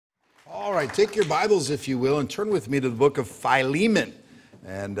right, take your Bibles, if you will, and turn with me to the book of Philemon.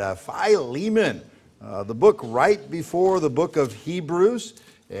 And Philemon, the book right before the book of Hebrews.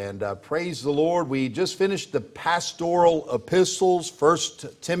 And praise the Lord, we just finished the pastoral epistles,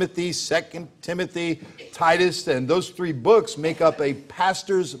 1 Timothy, 2 Timothy, Titus, and those three books make up a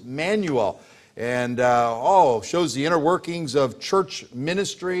pastor's manual. And shows the inner workings of church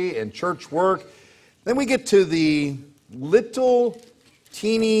ministry and church work. Then we get to the little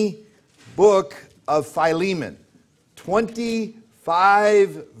teeny book of Philemon,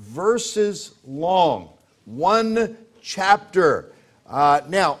 25 verses long, one chapter.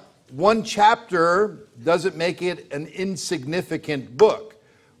 Now, one chapter doesn't make it an insignificant book.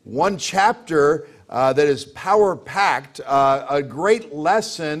 One chapter that is power-packed, a great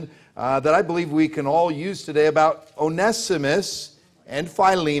lesson that I believe we can all use today about Onesimus and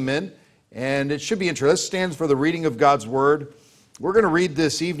Philemon, and it should be interesting. Let's stand for the reading of God's Word. We're going to read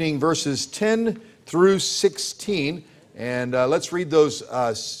this evening verses 10 through 16, and let's read those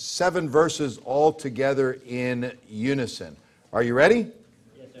 7 verses all together in unison. Are you ready?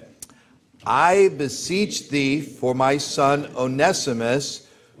 Yes, sir. I beseech thee for my son Onesimus,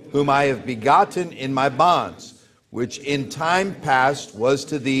 whom I have begotten in my bonds, which in time past was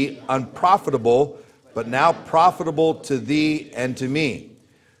to thee unprofitable, but now profitable to thee and to me,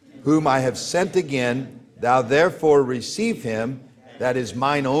 whom I have sent again. Thou therefore receive him, that is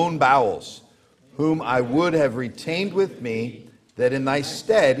mine own bowels, whom I would have retained with me, that in thy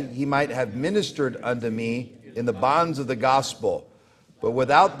stead he might have ministered unto me in the bonds of the gospel. But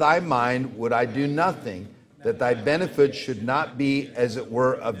without thy mind would I do nothing, that thy benefit should not be as it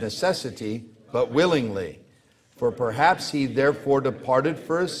were of necessity, but willingly. For perhaps he therefore departed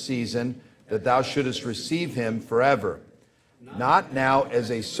for a season, that thou shouldest receive him forever. Not now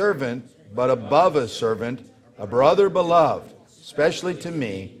as a servant, but above a servant, a brother beloved, especially to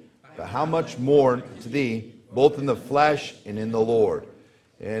me, but how much more to thee, both in the flesh and in the Lord.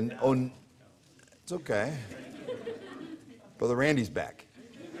 And it's okay. Brother Randy's back.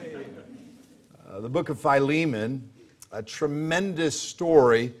 The book of Philemon, a tremendous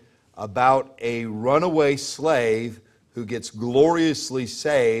story about a runaway slave who gets gloriously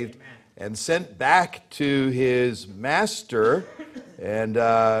saved and sent back to his master, and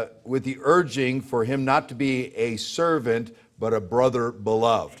with the urging for him not to be a servant, but a brother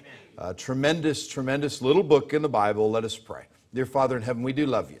beloved. Tremendous, tremendous little book in the Bible. Let us pray. Dear Father in heaven, we do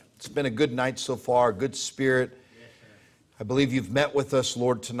love you. It's been a good night so far, a good spirit. I believe you've met with us,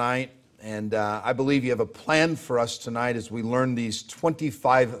 Lord, tonight, and I believe you have a plan for us tonight as we learn these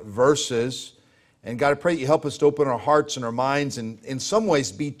 25 verses. And God, I pray that you help us to open our hearts and our minds and in some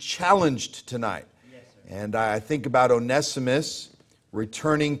ways be challenged tonight. Yes, and I think about Onesimus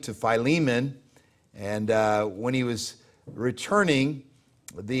returning to Philemon, and when he was returning,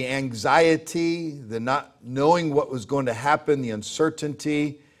 the anxiety, the not knowing what was going to happen, the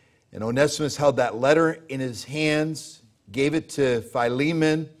uncertainty, and Onesimus held that letter in his hands, gave it to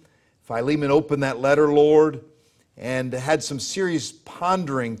Philemon. Philemon opened that letter, Lord, and had some serious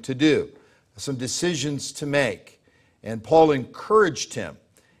pondering to do, some decisions to make. And Paul encouraged him.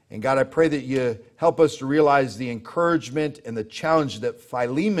 And God, I pray that you help us to realize the encouragement and the challenge that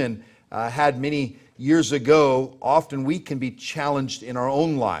Philemon had many years ago. Often we can be challenged in our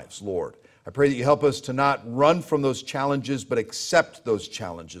own lives, Lord. I pray that you help us to not run from those challenges, but accept those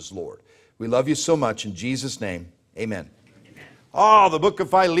challenges, Lord. We love you so much. In Jesus' name, amen. Oh, the book of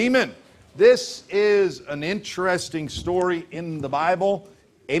Philemon. This is an interesting story in the Bible.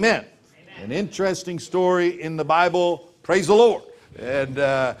 Amen. An interesting story in the Bible. Praise the Lord. And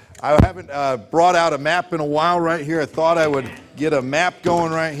I haven't brought out a map in a while right here. I thought I would get a map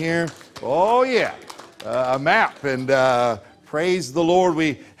going right here. Oh, yeah, a map. And praise the Lord.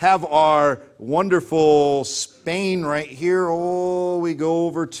 We have our wonderful Spain right here. Oh, we go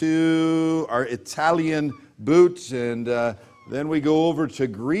over to our Italian boots, and then we go over to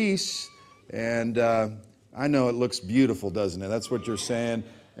Greece. And I know it looks beautiful, doesn't it? That's what you're saying.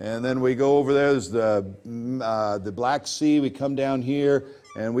 And then we go over there, there's the Black Sea. We come down here,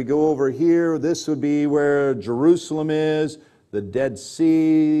 and we go over here. This would be where Jerusalem is, the Dead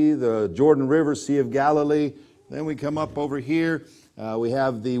Sea, the Jordan River, Sea of Galilee. Then we come up over here. We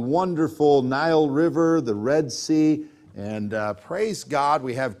have the wonderful Nile River, the Red Sea, and praise God,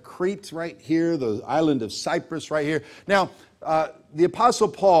 we have Crete right here, the island of Cyprus right here. Now, the Apostle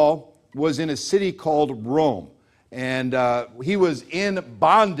Paul was in a city called Rome. And he was in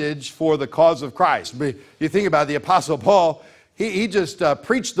bondage for the cause of Christ. But you think about it, the Apostle Paul, he just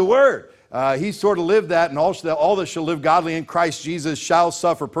preached the word. He sort of lived that, and all that shall live godly in Christ Jesus shall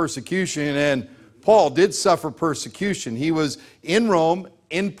suffer persecution. And Paul did suffer persecution. He was in Rome,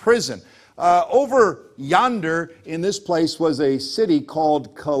 in prison. Over yonder in this place was a city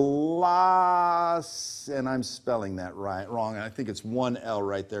called Colossae, and I'm spelling that wrong. I think it's one L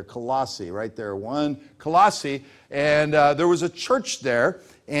right there. Colossae, right there. Colossae. And there was a church there,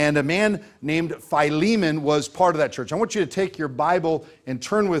 and a man named Philemon was part of that church. I want you to take your Bible and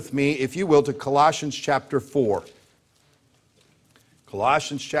turn with me, if you will, to Colossians chapter 4.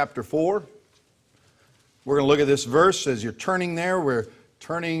 Colossians chapter 4. We're going to look at this verse as you're turning there. We're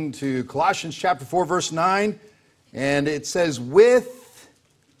turning to Colossians chapter 4, verse 9, and it says, with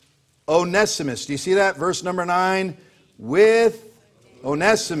Onesimus. Do you see that? Verse number 9, with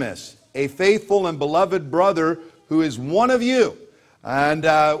Onesimus, a faithful and beloved brother who is one of you. And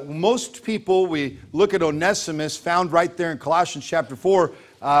most people, we look at Onesimus, found right there in Colossians chapter 4,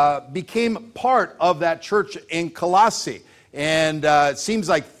 became part of that church in Colossae. And it seems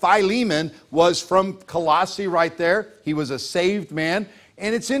like Philemon was from Colossae right there. He was a saved man.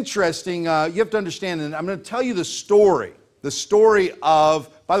 And it's interesting, you have to understand, and I'm going to tell you the story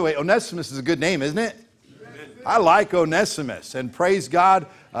of, by the way, Onesimus is a good name, isn't it? I like Onesimus, and praise God,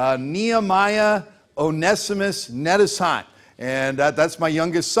 Nehemiah Onesimus Nettesheim. And that's my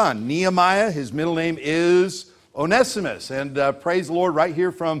youngest son, Nehemiah. His middle name is Onesimus. And praise the Lord, right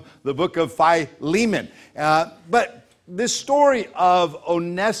here from the book of Philemon. But this story of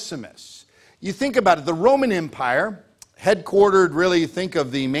Onesimus, you think about it, the Roman Empire, headquartered, really, think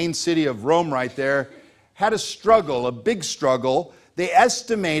of the main city of Rome right there, had a struggle, a big struggle. They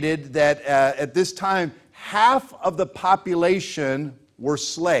estimated that at this time, half of the population were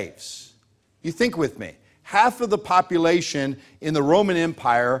slaves. You think with me. Half of the population in the Roman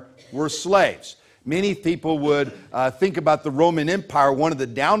Empire were slaves. Many people would think about the Roman Empire. One of the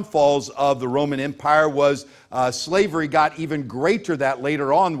downfalls of the Roman Empire was slavery got even greater that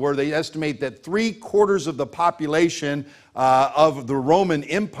later on, where they estimate that 3/4 of the population of the Roman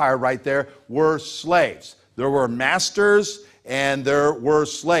Empire right there were slaves. There were masters and there were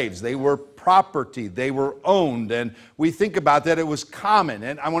slaves. They were property. They were owned. And we think about that. It was common.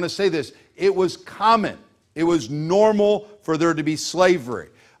 And I want to say this. It was common. It was normal for there to be slavery.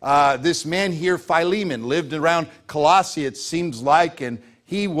 This man here, Philemon, lived around Colossae, it seems like, and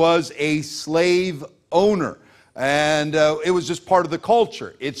he was a slave owner. And it was just part of the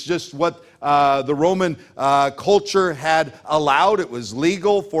culture. It's just what the Roman culture had allowed. It was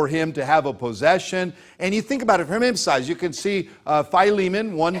legal for him to have a possession. And you think about it from his side. You can see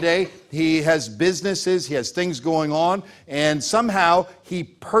Philemon, one day, he has businesses, he has things going on, and somehow he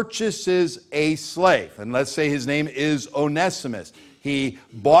purchases a slave. And let's say his name is Onesimus. He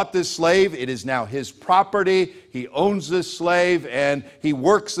bought this slave. It is now his property. He owns this slave, and he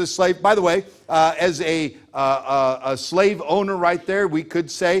works this slave. By the way, as a slave owner right there, we could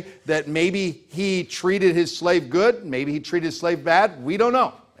say that maybe he treated his slave good. Maybe he treated his slave bad. We don't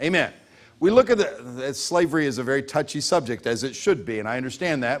know. Amen. We look at slavery is a very touchy subject, as it should be, and I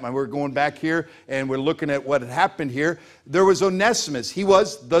understand that. We're going back here, and we're looking at what had happened here. There was Onesimus. He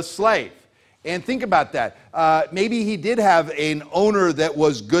was the slave. And think about that. Maybe he did have an owner that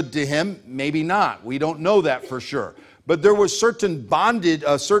was good to him. Maybe not. We don't know that for sure. But there was certain bondage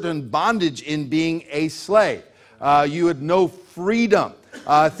in being a slave. You had no freedom.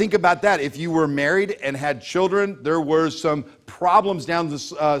 Think about that. If you were married and had children, there were some problems down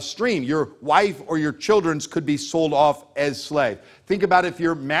the stream. Your wife or your children could be sold off as slave. Think about if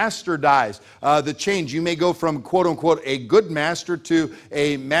your master dies, the change. You may go from, quote unquote, a good master to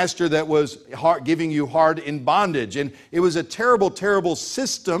a master that was giving you hard in bondage. And it was a terrible, terrible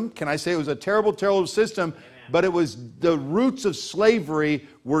system. Can I say it was a terrible, terrible system? Amen. But it was the roots of slavery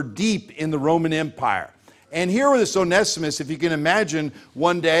were deep in the Roman Empire. And here with this Onesimus, if you can imagine,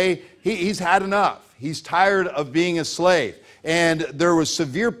 one day he's had enough. He's tired of being a slave. And there was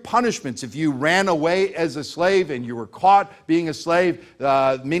severe punishments if you ran away as a slave and you were caught being a slave.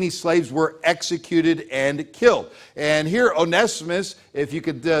 Many slaves were executed and killed. And here Onesimus, if you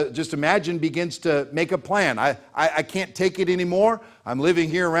could just imagine, begins to make a plan. I can't take it anymore. I'm living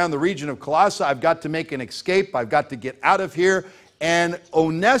here around the region of Colossae. I've got to make an escape. I've got to get out of here. And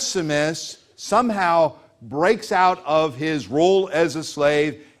Onesimus somehow breaks out of his role as a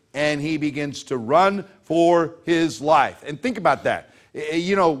slave, and he begins to run for his life. And think about that.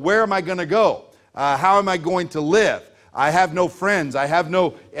 You know, where am I going to go? How am I going to live? I have no friends. I have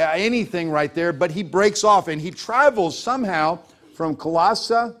no anything right there. But he breaks off, and he travels somehow from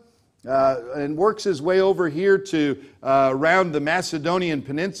Colossae and works his way over here to around the Macedonian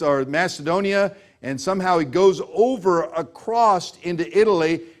peninsula, or Macedonia, and somehow he goes over across into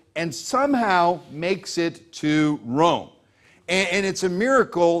Italy and somehow makes it to Rome. And it's a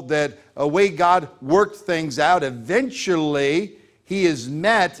miracle that a way God worked things out. Eventually, he has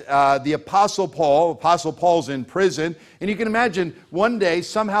met the Apostle Paul. Apostle Paul's in prison. And you can imagine one day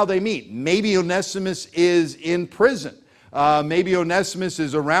somehow they meet. Maybe Onesimus is in prison. Maybe Onesimus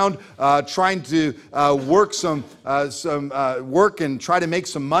is around trying to work some work and try to make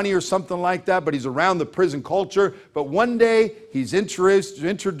some money or something like that, but he's around the prison culture. But one day he's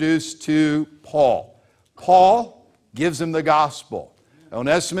introduced to Paul. Paul gives him the gospel.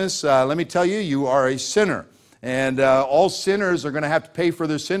 Onesimus, let me tell you, you are a sinner. And all sinners are going to have to pay for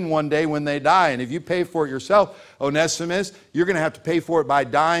their sin one day when they die. And if you pay for it yourself, Onesimus, you're going to have to pay for it by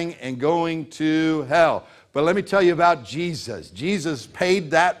dying and going to hell. But let me tell you about Jesus. Jesus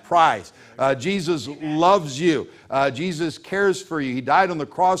paid that price. Jesus loves you. Jesus cares for you. He died on the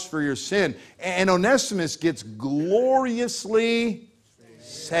cross for your sin. And Onesimus gets gloriously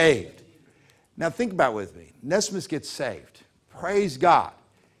saved. Now think about it with me. Onesimus gets saved. Praise God.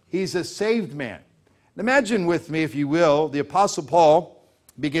 He's a saved man. Imagine with me, if you will, the Apostle Paul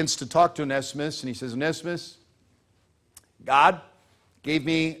begins to talk to Onesimus, and he says, Onesimus, God gave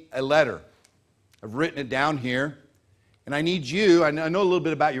me a letter. I've written it down here, and I need you. I know a little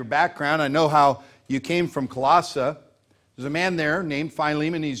bit about your background. I know how you came from Colossae. There's a man there named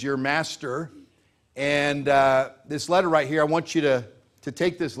Philemon. He's your master. And this letter right here, I want you to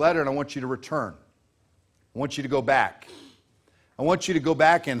take this letter, and I want you to return. I want you to go back. I want you to go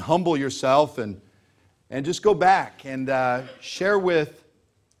back and humble yourself and just go back and share with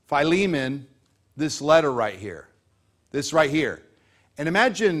Philemon this letter right here. This right here. And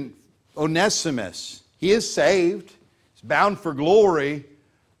imagine Onesimus. He is saved. He's bound for glory.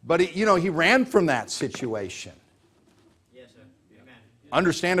 But, he ran from that situation. Yes, sir. Amen.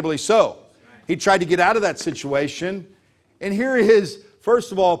 Understandably so. He tried to get out of that situation. And here is,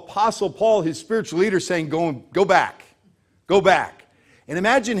 first of all, Apostle Paul, his spiritual leader, saying, go back. Go back. And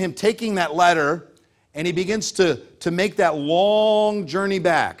imagine him taking that letter, and he begins to make that long journey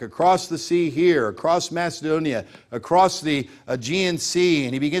back across the sea here, across Macedonia, across the Aegean Sea,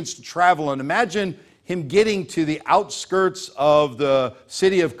 and he begins to travel. And imagine him getting to the outskirts of the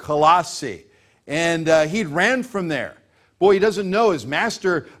city of Colossae. And he ran from there. Boy, he doesn't know his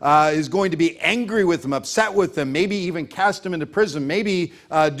master is going to be angry with him, upset with him, maybe even cast him into prison, maybe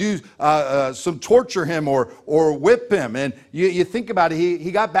do some torture him or whip him. And you think about it,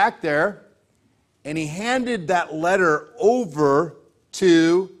 he got back there, and he handed that letter over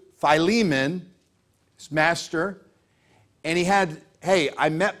to Philemon, his master. And he had, hey, I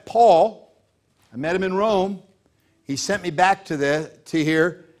met Paul. I met him in Rome. He sent me back to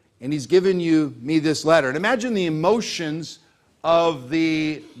here, and he's given me this letter. And imagine the emotions of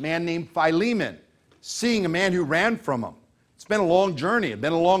the man named Philemon, seeing a man who ran from him. It's been a long journey. It's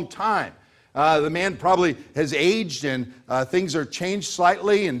been a long time. The man probably has aged and things are changed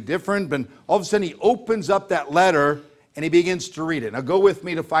slightly and different. But all of a sudden he opens up that letter and he begins to read it. Now go with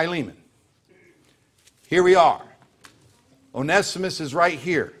me to Philemon. Here we are. Onesimus is right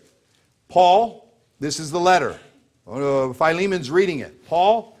here. Paul, this is the letter. Philemon's reading it.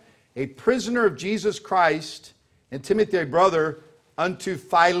 Paul, a prisoner of Jesus Christ, and Timothy, a brother, unto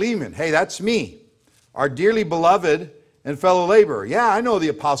Philemon. Hey, that's me. Our dearly beloved and fellow laborer. Yeah, I know the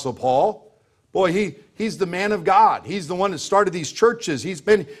Apostle Paul. Boy, he's the man of God. He's the one that started these churches. He's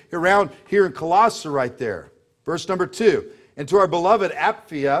been around here in Colossae right there. Verse number 2. And to our beloved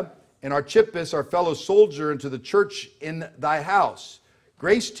Apphia and Archippus, our fellow soldier, and to the church in thy house.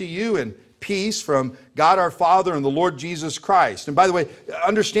 Grace to you and peace from God our Father and the Lord Jesus Christ. And by the way,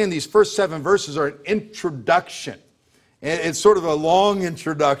 understand these first 7 verses are an introduction. It's sort of a long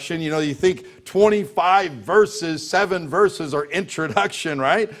introduction. You think 25 verses, 7 verses are introduction,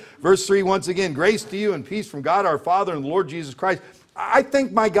 right? Verse 3, once again, grace to you and peace from God our Father and the Lord Jesus Christ. I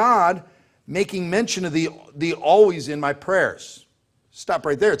thank my God, making mention of thee always in my prayers. Stop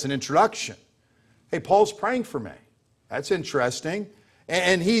right there. It's an introduction. Hey, Paul's praying for me. That's interesting.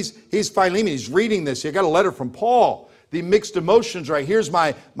 And he's Philemon. He's reading this. He got a letter from Paul. The mixed emotions, right? Here's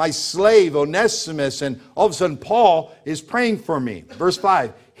my slave, Onesimus, and all of a sudden Paul is praying for me. Verse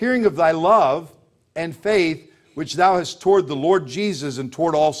 5, hearing of thy love and faith, which thou hast toward the Lord Jesus and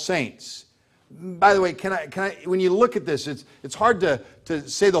toward all saints. By the way, can I? When you look at this, it's hard to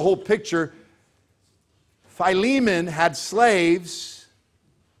say the whole picture. Philemon had slaves,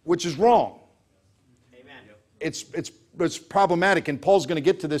 which is wrong. Amen. It's problematic, and Paul's going to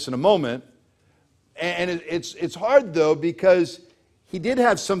get to this in a moment. And it's hard, though, because he did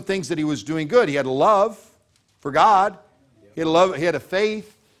have some things that he was doing good. He had a love for God. He had a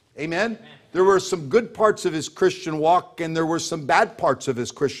faith. Amen? There were some good parts of his Christian walk, and there were some bad parts of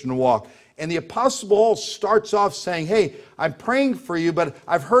his Christian walk. And the Apostle Paul starts off saying, hey, I'm praying for you, but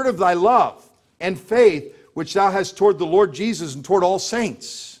I've heard of thy love and faith, which thou hast toward the Lord Jesus and toward all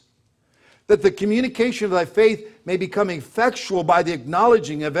saints, that the communication of thy faith may become effectual by the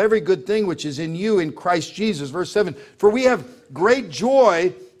acknowledging of every good thing which is in you in Christ Jesus. Verse 7, for we have great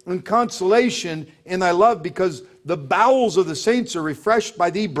joy and consolation in thy love, because the bowels of the saints are refreshed by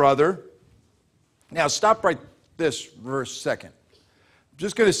thee, brother. Now stop right this verse second. I'm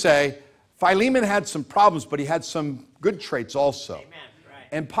just going to say, Philemon had some problems, but he had some good traits also. Amen. Right.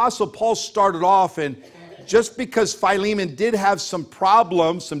 And Apostle Paul started off, and just because Philemon did have some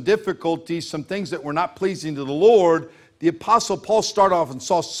problems, some difficulties, some things that were not pleasing to the Lord, the Apostle Paul started off and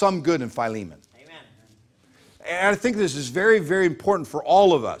saw some good in Philemon. Amen. And I think this is very, very important for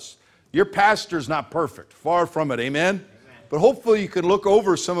all of us. Your pastor's not perfect, far from it, amen? But hopefully you can look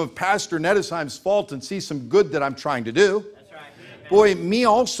over some of Pastor Nettesheim's fault and see some good that I'm trying to do. That's right. Amen. Boy, me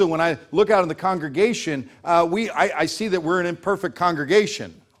also, when I look out in the congregation, I see that we're an imperfect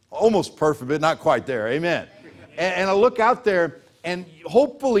congregation. Almost perfect, but not quite there. Amen. And I look out there, and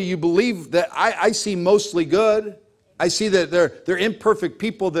hopefully you believe that I see mostly good. I see that they're imperfect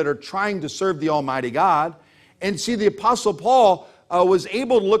people that are trying to serve the Almighty God. And see, the Apostle Paul was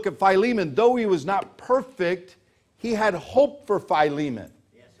able to look at Philemon. Though he was not perfect, he had hope for Philemon.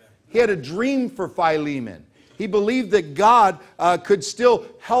 Yes, sir. He had a dream for Philemon. He believed that God could still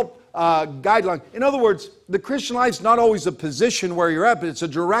help guide along. In other words, the Christian life is not always a position where you're at, but it's a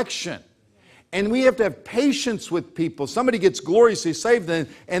direction. And we have to have patience with people. Somebody gets gloriously saved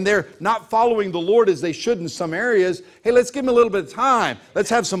and they're not following the Lord as they should in some areas. Hey, let's give them a little bit of time. Let's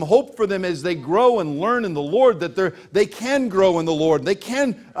have some hope for them as they grow and learn in the Lord, that they can grow in the Lord. They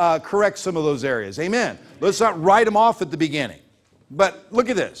can correct some of those areas. Amen. Let's not write them off at the beginning. But look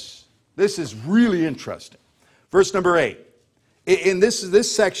at this. This is really interesting. Verse number 8. In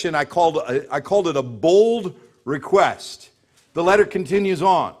this section, I called it a bold request. The letter continues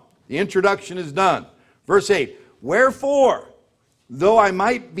on. The introduction is done. Verse 8. Wherefore, though I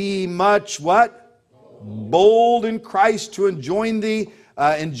might be much what? Bold in Christ to enjoin thee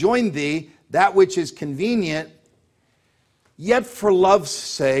that which is convenient, yet for love's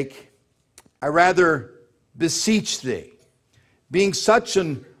sake I rather beseech thee, being such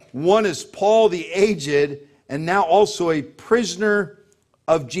an one as Paul the aged, and now also a prisoner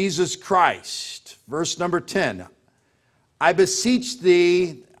of Jesus Christ. Verse number 10. I beseech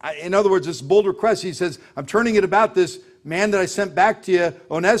thee. In other words, this bold request, he says, I'm turning it about this man that I sent back to you,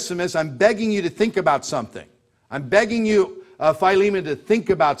 Onesimus. I'm begging you to think about something. I'm begging you, Philemon, to think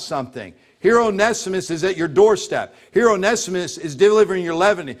about something. Here Onesimus is at your doorstep. Here Onesimus is delivering your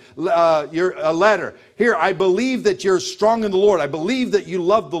letter. Here, I believe that you're strong in the Lord. I believe that you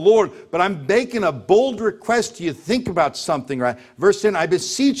love the Lord. But I'm making a bold request to you. Think about something, right? Verse 10, I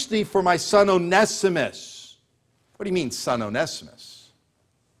beseech thee for my son Onesimus. What do you mean, son Onesimus?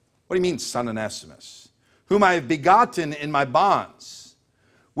 What do you mean, son Onesimus? Whom I have begotten in my bonds,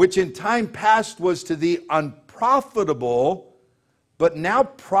 which in time past was to thee unprofitable, but now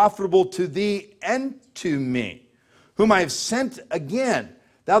profitable to thee and to me, whom I have sent again.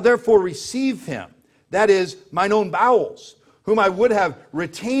 Thou therefore receive him, that is, mine own bowels, whom I would have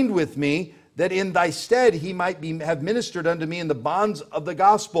retained with me, that in thy stead he might have ministered unto me in the bonds of the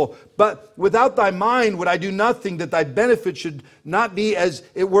gospel. But without thy mind would I do nothing, that thy benefit should not be as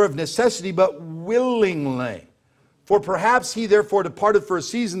it were of necessity, but willingly. For perhaps he therefore departed for a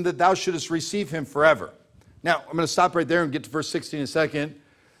season, that thou shouldest receive him forever. Now, I'm going to stop right there and get to verse 16 in a second.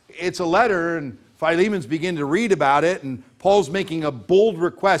 It's a letter, and Philemon's beginning to read about it, and Paul's making a bold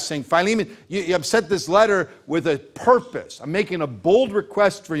request, saying, Philemon, you have sent this letter with a purpose. I'm making a bold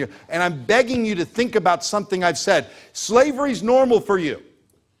request for you, and I'm begging you to think about something I've said. Slavery's normal for you.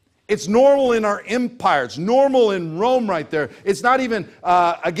 It's normal in our empire. It's normal in Rome right there. It's not even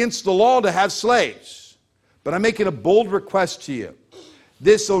against the law to have slaves. But I'm making a bold request to you.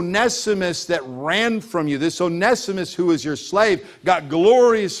 This Onesimus that ran from you, this Onesimus who was your slave, got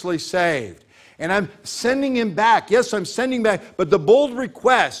gloriously saved. And I'm sending him back. Yes, I'm sending back. But the bold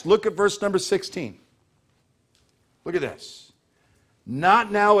request, look at verse number 16. Look at this.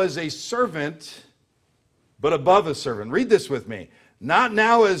 Not now as a servant, but above a servant. Read this with me. Not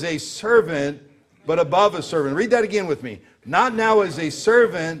now as a servant, but above a servant. Read that again with me. Not now as a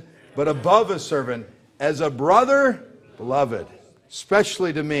servant, but above a servant. As a brother, beloved,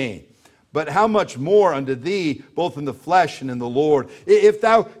 especially to me. But how much more unto thee, both in the flesh and in the Lord. If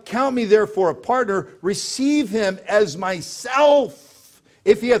thou count me therefore a partner, receive him as myself.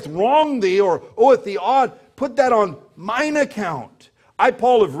 If he hath wronged thee, or oweth thee aught, put that on mine account. I,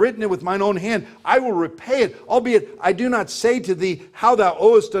 Paul, have written it with mine own hand. I will repay it, albeit I do not say to thee how thou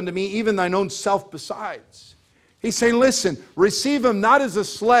owest unto me, even thine own self besides. He's saying, listen, receive him not as a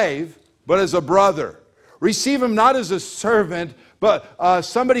slave, but as a brother. Receive him not as a servant, but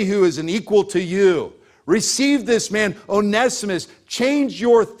somebody who is an equal to you. Receive this man, Onesimus. Change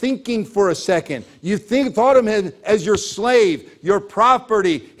your thinking for a second. You thought of him as your slave, your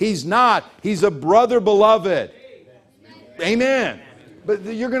property. He's not. He's a brother beloved. Amen. But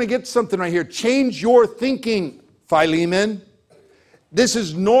you're going to get something right here. Change your thinking, Philemon. This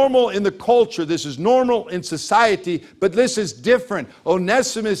is normal in the culture. This is normal in society, but this is different.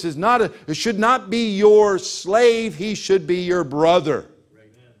 Onesimus should not be your slave. He should be your brother.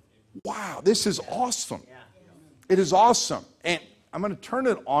 Wow, this is awesome. It is awesome. And I'm going to turn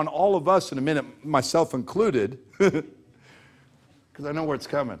it on all of us in a minute, myself included, because I know where it's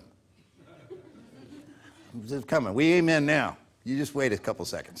coming. It's coming. We amen now. You just wait a couple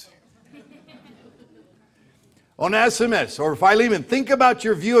seconds. Onesimus or Philemon, think about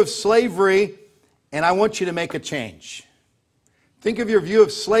your view of slavery, and I want you to make a change. Think of your view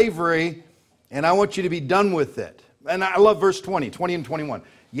of slavery, and I want you to be done with it. And I love verse 20 and 21.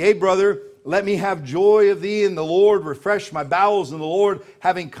 Yea, brother, let me have joy of thee in the Lord, refresh my bowels in the Lord,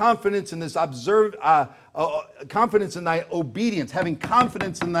 having confidence in this confidence in thy obedience, having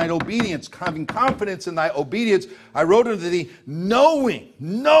confidence in thy obedience, having confidence in thy obedience. I wrote unto thee, knowing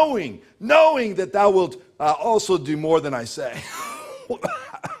that thou wilt also do more than I say.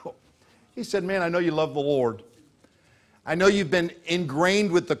 He said, man, I know you love the Lord. I know you've been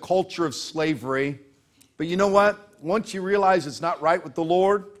ingrained with the culture of slavery, but you know what? Once you realize it's not right with the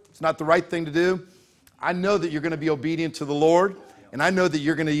Lord, it's not the right thing to do, I know that you're going to be obedient to the Lord, and I know that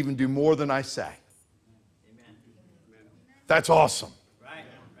you're going to even do more than I say. Amen. That's awesome. Right.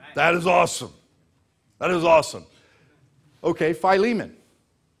 That is awesome. That is awesome. Okay, Philemon.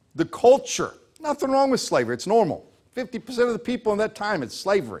 The culture. Nothing wrong with slavery. It's normal. 50% of the people in that time, it's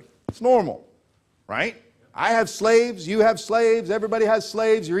slavery. It's normal, right? I have slaves. You have slaves. Everybody has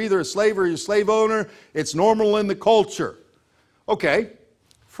slaves. You're either a slave or you're a slave owner. It's normal in the culture. Okay,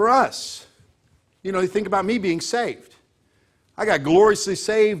 for us, you think about me being saved. I got gloriously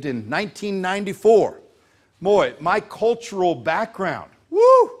saved in 1994. Boy, my cultural background,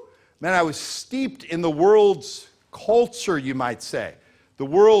 woo! Man, I was steeped in the world's culture, you might say. The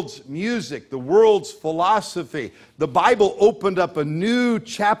world's music, the world's philosophy. The Bible opened up a new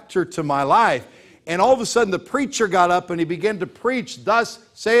chapter to my life. And all of a sudden the preacher got up and he began to preach, thus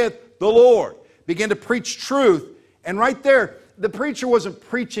saith the Lord. Began to preach truth. And right there, the preacher wasn't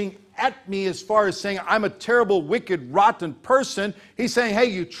preaching at me as far as saying, I'm a terrible, wicked, rotten person. He's saying, hey,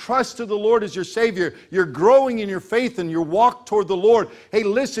 you trusted the Lord as your Savior. You're growing in your faith and your walk toward the Lord. Hey,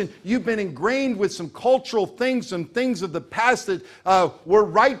 listen, you've been ingrained with some cultural things and things of the past that were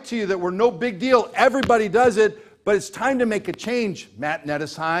right to you, that were no big deal. Everybody does it, but it's time to make a change, Matt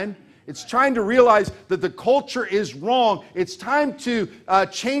Nettesheim. It's trying to realize that the culture is wrong. It's time to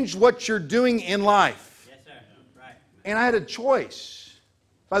change what you're doing in life. Yes, sir. Right. And I had a choice.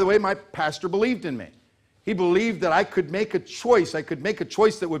 By the way, my pastor believed in me. He believed that I could make a choice. I could make a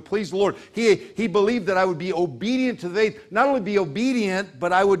choice that would please the Lord. He believed that I would be obedient to the faith. Not only be obedient,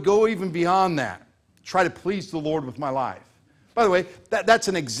 but I would go even beyond that. Try to please the Lord with my life. By the way, that's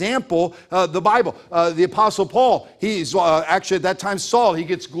an example. The Bible, the Apostle Paul, he's actually at that time Saul, he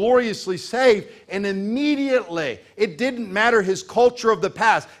gets gloriously saved, and immediately, it didn't matter his culture of the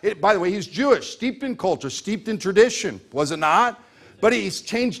past. By the way, he's Jewish, steeped in culture, steeped in tradition, was it not? But he's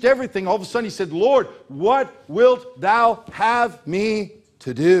changed everything. All of a sudden he said, Lord, what wilt thou have me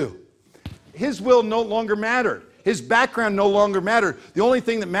to do? His will no longer mattered. His background no longer mattered. The only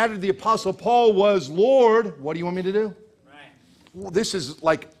thing that mattered to the Apostle Paul was, Lord, what do you want me to do? Well, this is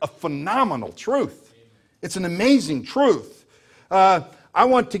like a phenomenal truth. It's an amazing truth. I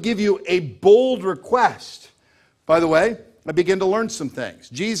want to give you a bold request. By the way, I began to learn some things.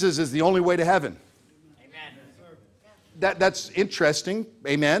 Jesus is the only way to heaven. Amen. That's interesting.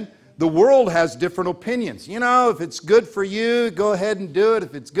 Amen. The world has different opinions. If it's good for you, go ahead and do it.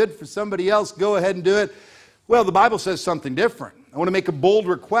 If it's good for somebody else, go ahead and do it. Well, the Bible says something different. I want to make a bold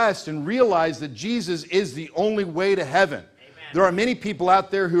request and realize that Jesus is the only way to heaven. There are many people out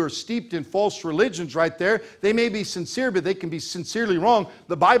there who are steeped in false religions right there. They may be sincere, but they can be sincerely wrong.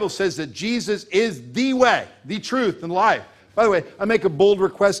 The Bible says that Jesus is the way, the truth, and life. By the way, I make a bold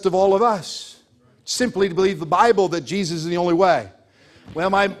request of all of us, simply to believe the Bible that Jesus is the only way. Well,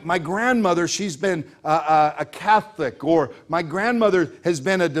 my grandmother, she's been a Catholic, or my grandmother has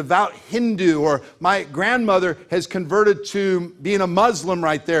been a devout Hindu, or my grandmother has converted to being a Muslim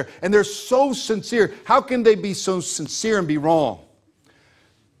right there, and they're so sincere. How can they be so sincere and be wrong?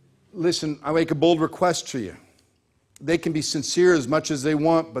 Listen, I make a bold request to you. They can be sincere as much as they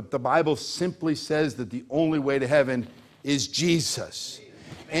want, but the Bible simply says that the only way to heaven is Jesus.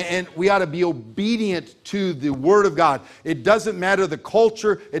 And we ought to be obedient to the Word of God. It doesn't matter the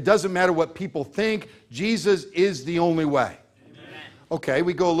culture. It doesn't matter what people think. Jesus is the only way. Amen. Okay,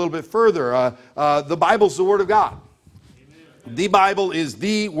 we go a little bit further. The Bible's the Word of God. Amen. The Bible is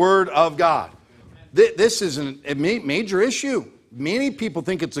the Word of God. This is a major issue. Many people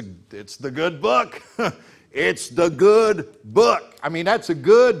think it's the good book. It's the good book. I mean, that's a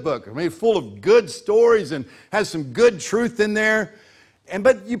good book. I mean, full of good stories and has some good truth in there.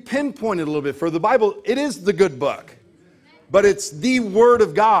 But you pinpoint it a little bit further. The Bible, it is the good book. But it's the Word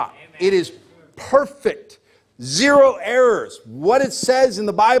of God. It is perfect. Zero errors. What it says in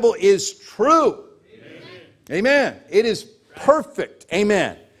the Bible is true. Amen. It is perfect.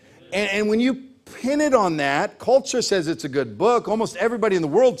 Amen. And when you pin it on that, culture says it's a good book. Almost everybody in the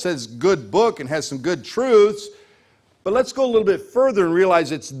world says good book and has some good truths. But let's go a little bit further and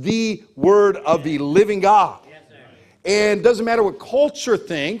realize it's the Word of the living God. And it doesn't matter what culture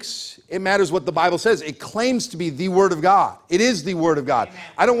thinks. It matters what the Bible says. It claims to be the Word of God. It is the Word of God. Amen.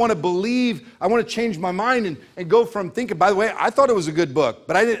 I don't want to believe. I want to change my mind and go from thinking, by the way, I thought it was a good book,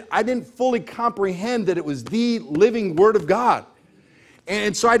 but I didn't fully comprehend that it was the living Word of God.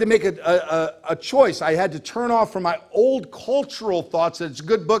 And so I had to make a choice. I had to turn off from my old cultural thoughts that it's a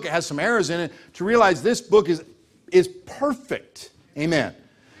good book, it has some errors in it, to realize this book is perfect. Amen.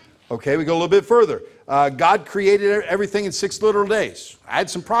 Okay, we go a little bit further. God created everything in 6 literal days. I had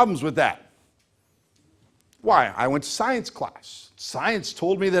some problems with that. Why? I went to science class. Science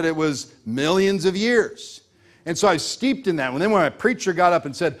told me that it was millions of years. And so I was steeped in that. And then when my preacher got up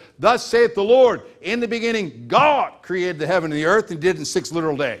and said, "Thus saith the Lord, in the beginning God created the heaven and the earth and did it in 6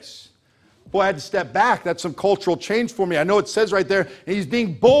 literal days." Boy, I had to step back. That's some cultural change for me. I know it says right there, and he's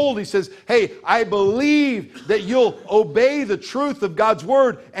being bold. He says, hey, I believe that you'll obey the truth of God's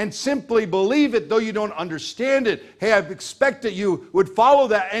Word and simply believe it, though you don't understand it. Hey, I expect that you would follow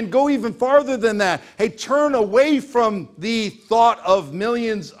that and go even farther than that. Hey, turn away from the thought of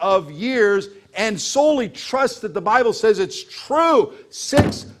millions of years and solely trust that the Bible says it's true.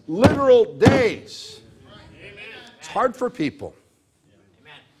 6 literal days. Amen. It's hard for people.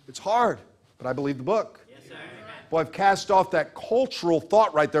 Amen. It's hard. But I believe the book. Yes, sir. Well, I've cast off that cultural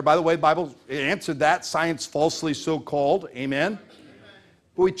thought right there. By the way, the Bible answered that. Science falsely so called. Amen.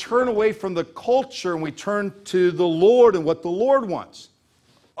 But we turn away from the culture and we turn to the Lord and what the Lord wants.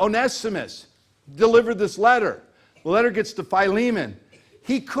 Onesimus delivered this letter. The letter gets to Philemon.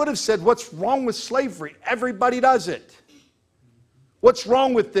 He could have said, what's wrong with slavery? Everybody does it. What's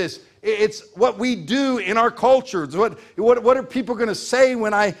wrong with this? It's what we do in our culture. What are people going to say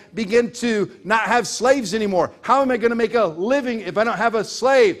when I begin to not have slaves anymore? How am I going to make a living if I don't have a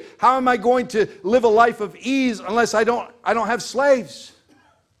slave? How am I going to live a life of ease unless I don't have slaves?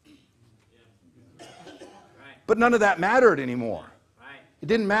 But none of that mattered anymore. It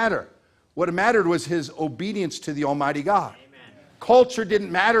didn't matter. What mattered was his obedience to the Almighty God. Culture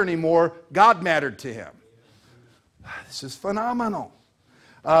didn't matter anymore. God mattered to him. This is phenomenal.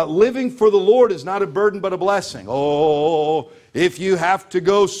 Living for the Lord is not a burden but a blessing. Oh, if you have to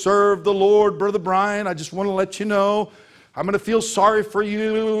go serve the Lord, Brother Brian, I just want to let you know, I'm going to feel sorry for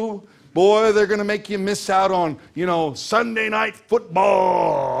you. Boy, they're going to make you miss out on, Sunday night football.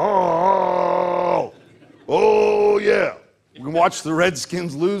 Oh, yeah. You can watch the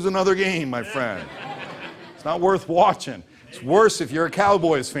Redskins lose another game, my friend. It's not worth watching. It's worse if you're a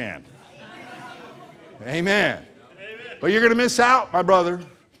Cowboys fan. Amen. But you're going to miss out, my brother.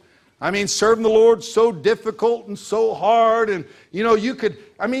 I mean, serving the Lord's so difficult and so hard. And, you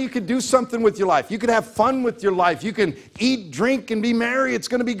could do something with your life. You could have fun with your life. You can eat, drink, and be merry. It's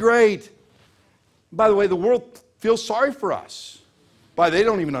going to be great. By the way, the world feels sorry for us. They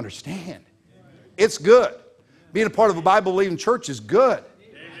don't even understand. It's good. Being a part of a Bible-believing church is good.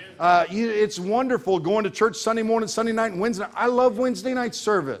 It's wonderful going to church Sunday morning, Sunday night, and Wednesday night. I love Wednesday night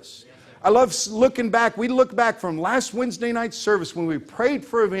service. I love looking back. We look back from last Wednesday night service when we prayed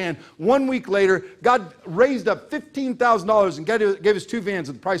for a van. 1 week later, God raised up $15,000 and gave us 2 vans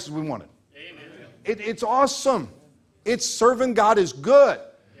at the prices we wanted. Amen. It's awesome. It's serving God is good.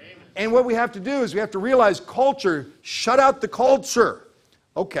 Amen. And what we have to do is we have to realize culture, shut out the culture.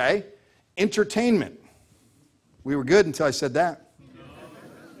 Okay, entertainment. We were good until I said that.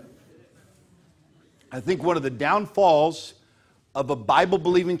 I think one of the downfalls of a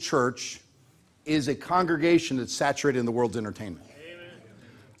Bible-believing church is a congregation that's saturated in the world's entertainment. Amen.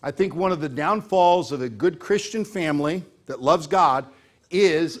 I think one of the downfalls of a good Christian family that loves God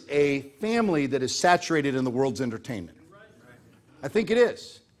is a family that is saturated in the world's entertainment. I think it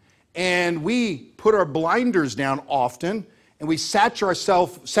is. And we put our blinders down often, and we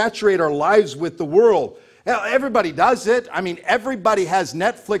saturate our lives with the world. Hell, everybody does it. I mean, everybody has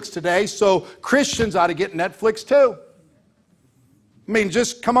Netflix today, so Christians ought to get Netflix too. I mean,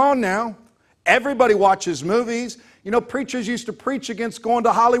 just come on now. Everybody watches movies. You know, preachers used to preach against going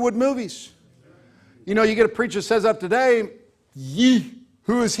to Hollywood movies. You know, you get a preacher that says up today,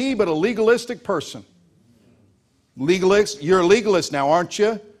 who is he but a legalistic person? Legalist, you're a legalist now, aren't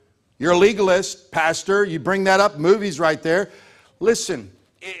you? You're a legalist, pastor. You bring that up, movies right there. Listen,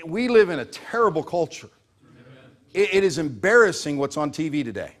 we live in a terrible culture. It is embarrassing what's on TV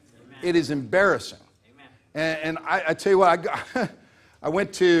today. It is embarrassing. And I tell you what, I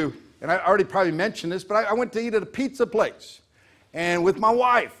went to, and I already probably mentioned this, but I went to eat at a pizza place. And with my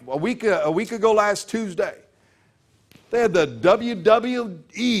wife, a week ago last Tuesday, they had the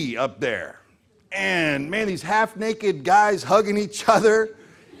WWE up there. And man, these half-naked guys hugging each other.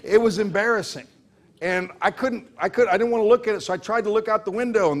 It was embarrassing. And I didn't want to look at it, so I tried to look out the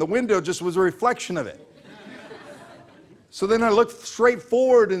window, and the window just was a reflection of it. So then I looked straight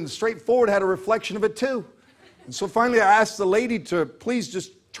forward, and straight forward had a reflection of it too. And so finally I asked the lady to please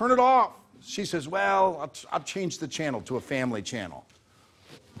just turn it off. She says, well, I'll change the channel to a family channel.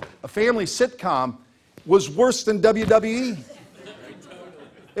 A family sitcom was worse than WWE.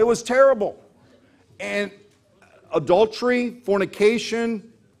 It was terrible. And adultery,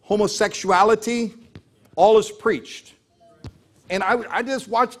 fornication, homosexuality, all is preached. And I just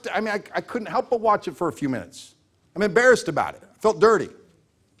watched, I mean, I couldn't help but watch it for a few minutes. I'm embarrassed about it. I felt dirty.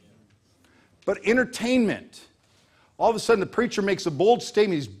 But entertainment, all of a sudden the preacher makes a bold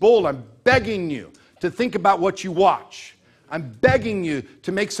statement. He's bold. I'm begging you to think about what you watch. I'm begging you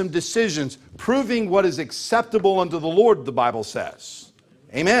to make some decisions, proving what is acceptable unto the Lord, the Bible says.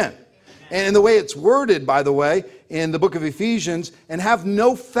 Amen. And the way it's worded, by the way, in the book of Ephesians, and have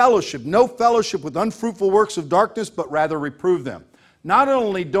no fellowship with unfruitful works of darkness, but rather reprove them. Not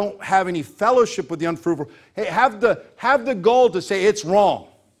only don't have any fellowship with the unfruitful, hey, have the goal to say it's wrong.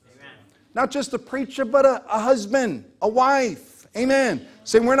 Amen. Not just a preacher, but a husband, a wife. Amen.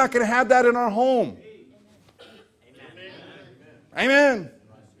 Saying we're not going to have that in our home. Amen. Amen.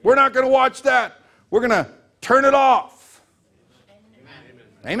 We're not going to watch that. We're going to turn it off.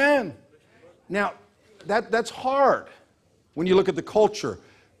 Amen. Amen. Now, that's hard when you look at the culture.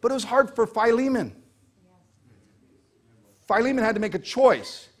 But it was hard for Philemon. Philemon had to make a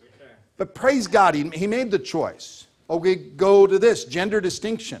choice. But praise God, he made the choice. Okay, go to this, gender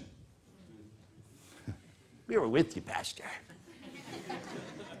distinction. We were with you, Pastor.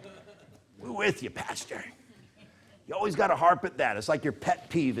 We're with you, Pastor. You always got to harp at that. It's like your pet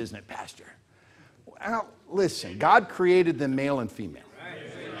peeve, isn't it, Pastor? Well, listen, God created them male and female.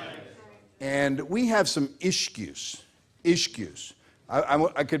 And we have some issues.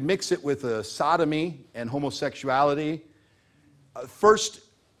 I could mix it with sodomy and homosexuality. First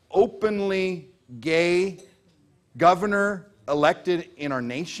openly gay governor elected in our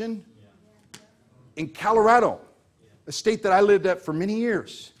nation. In Colorado, a state that I lived at for many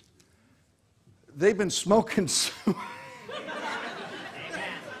years. They've been smoking.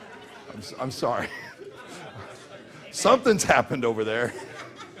 I'm sorry. Something's happened over there.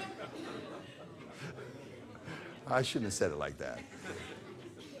 I shouldn't have said it like that.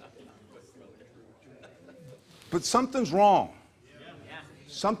 But something's wrong.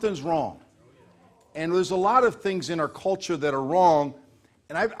 Something's wrong. And there's a lot of things in our culture that are wrong.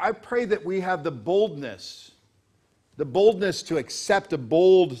 And I pray that we have the boldness to accept a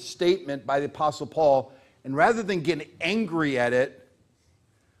bold statement by the Apostle Paul. And rather than getting angry at it,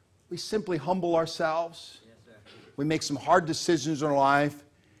 we simply humble ourselves. We make some hard decisions in our life.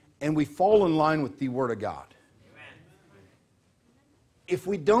 And we fall in line with the Word of God. If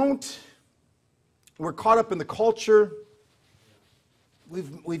we don't, we're caught up in the culture,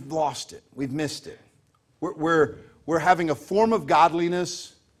 we've lost it. We've missed it. We're having a form of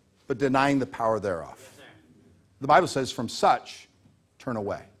godliness, but denying the power thereof. Yes, the Bible says, from such, turn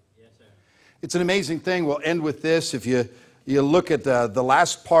away. Yes, sir. It's an amazing thing. We'll end with this. If you look at the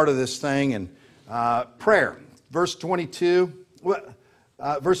last part of this thing, and prayer. Verse 22.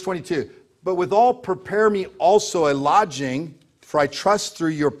 Verse 22. But withal prepare me also a lodging, for I trust through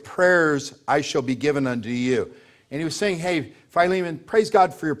your prayers I shall be given unto you. And he was saying, hey, Philemon, praise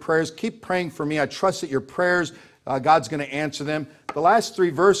God for your prayers. Keep praying for me. I trust that your prayers, God's going to answer them. The last three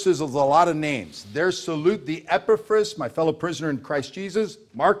verses of a lot of names. There salute the Epaphras, my fellow prisoner in Christ Jesus,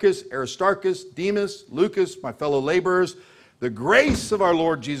 Marcus, Aristarchus, Demas, Lucas, my fellow laborers. The grace of our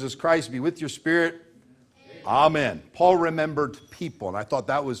Lord Jesus Christ be with your spirit. Amen. Paul remembered people, and I thought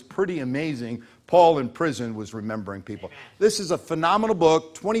that was pretty amazing. Paul in prison was remembering people. This is a phenomenal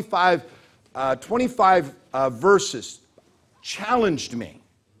book, 25 verses. Challenged me.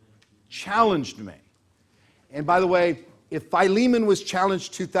 And by the way, if Philemon was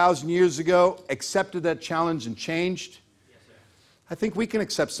challenged 2,000 years ago, accepted that challenge and changed, I think we can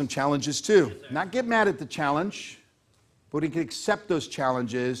accept some challenges too. Not get mad at the challenge, but we can accept those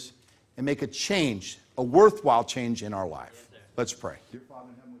challenges and make a change, a worthwhile change in our life. Let's pray. Dear Father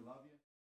in heaven,